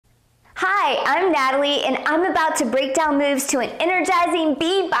Hi, I'm Natalie, and I'm about to break down moves to an energizing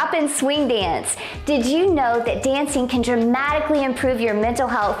bead-bopping swing dance. Did you know that dancing can dramatically improve your mental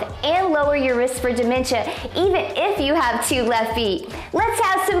health and lower your risk for dementia, even if you have two left feet? Let's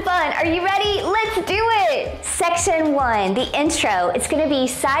have some fun. Are you ready? Let's do it! Section 1, the intro. It's going to be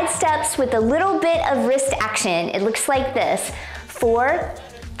side steps with a little bit of wrist action. It looks like this. 4,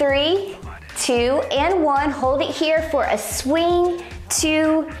 3, 2, and 1. Hold it here for a swing.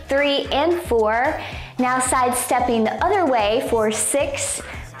 2, 3, and 4. Now sidestepping the other way for 6,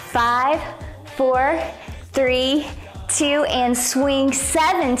 5, 4, 3, 2, and swing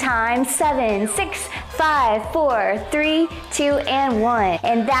 7 times. 7, 6, 5, 4, 3, 2, and 1.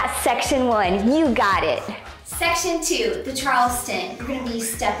 And that's section 1. You got it. Section 2, the Charleston. You're going to be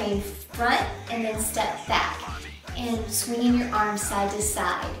stepping front and then step back and swinging your arms side to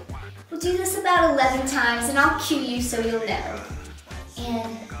side. We'll do this about 11 times and I'll cue you so you'll know.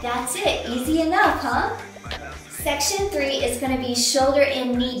 And that's it, easy enough, huh? Section 3 is going to be shoulder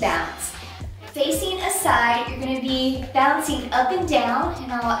and knee bounce. Facing aside, you're going to be bouncing up and down,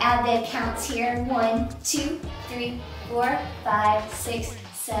 and I'll add the counts here. 1, 2, 3, 4, 5, 6,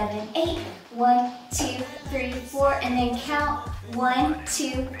 7, 8. 1, 2, 3, 4, and then count 1,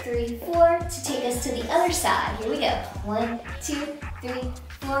 2, 3, 4 to take us to the other side. Here we go. 1, 2, 3,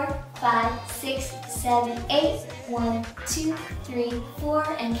 4, 5, 6, 7, 8. 1, 2, 3,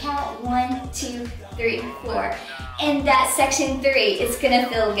 4, and count 1, 2, 3, 4. And that's section 3. It's gonna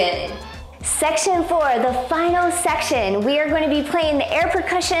feel good. Section 4, the final section. We are going to be playing the air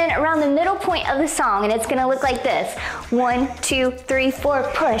percussion around the middle point of the song, and it's going to look like this. 1, 2, 3, 4,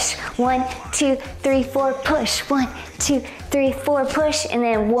 push. 1, 2, 3, 4, push. 1, 2, 3, 4, push, and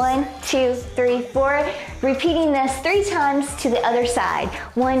then 1, 2, 3, 4. Repeating this 3 times to the other side.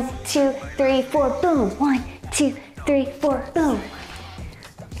 1, 2, 3, 4, boom. 1, 2, 3, 4, boom.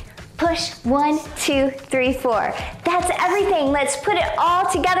 Push, 1, 2, 3, 4. That's everything. Let's put it all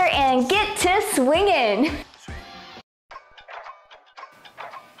together and get to swinging.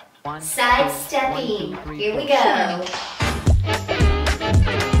 Side stepping. Here we go.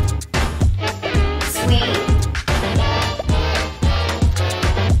 Swing.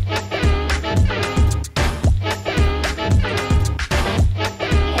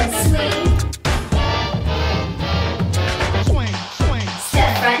 And swing.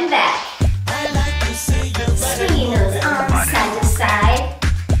 Step front and back. Swinging those arms side to side.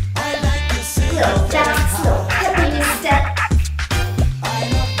 Little bounce, little peppy step.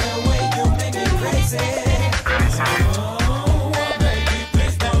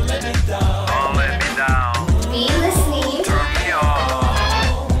 Be listening.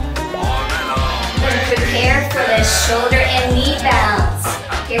 Then prepare for the shoulder and knee bounce.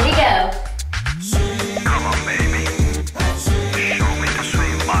 Here we go. Come on, baby. Show me the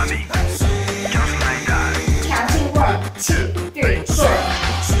swing, mommy. Just like that. Counting 1, 2, 3, 4.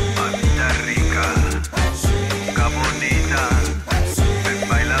 Mamita rica, qué bonita. Ven,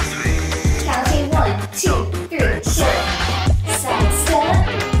 baila swing. Counting 1, 2, 3, 4. Side step.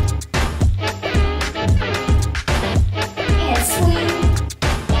 And swing.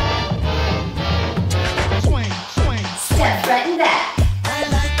 Step front and back.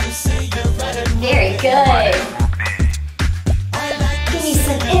 Very good. Give me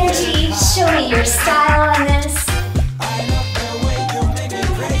some energy. Show me your style on this.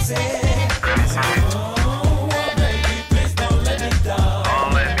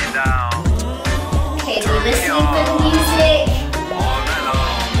 Don't let me down. Okay, be listening for the music. All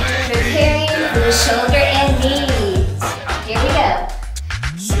along, baby. Preparing for the shoulder and knees. Here we go.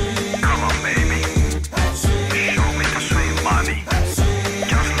 Come on, baby. Show me the swing, mommy.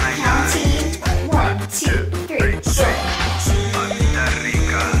 Just like that. Counting 1, 2, 3, 4. Mamita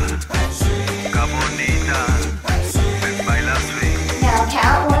rica, qué bonita. Ven, baila swing. Now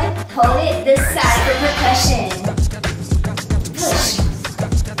count 1. Hold it this side for percussion. Push.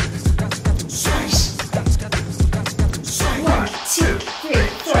 Push. 1, 2, 3,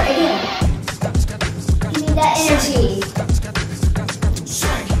 4. Again. Give me that energy. 1,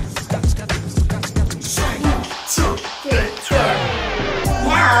 2, 3, 4.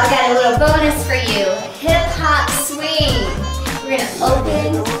 Now I got a little bonus for you. Hip hop swing. We're gonna open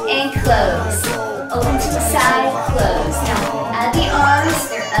and close. Open to the side, close. Now add the arms,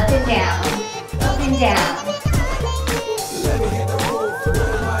 they're up and down. Up and down.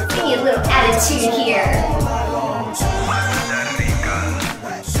 Give me a little attitude here. Mamita rica,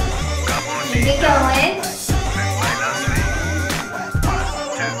 qué Keep it bonita. going. Ven, baila swing. 1,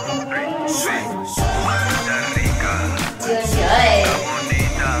 2, 3, swing. Mamita rica, Doing good.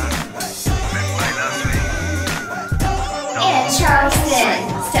 bonita. Ven, baila swing. And Charleston.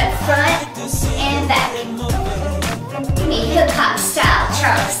 Step front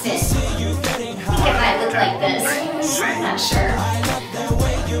like this. I'm not sure.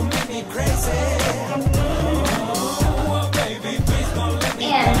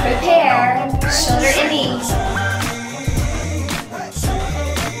 And prepare shoulder and knee.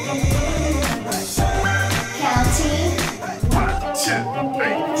 Counting. 1, 2, 3,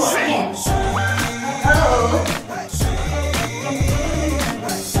 4. Again. Oh.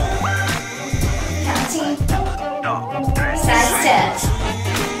 Counting. Side step.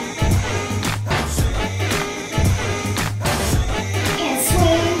 And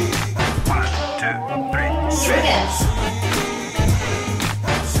swing. 1, 2, 3. Here we go.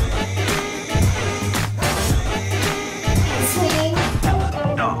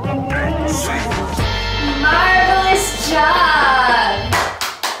 Marvelous job!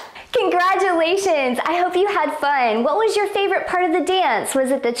 Congratulations! I hope you had fun. What was your favorite part of the dance?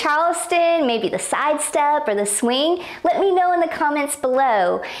 Was it the Charleston, maybe the side step, or the swing? Let me know in the comments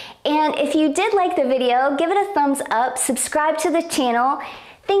below. And if you did like the video, give it a thumbs up, subscribe to the channel.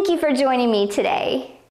 Thank you for joining me today.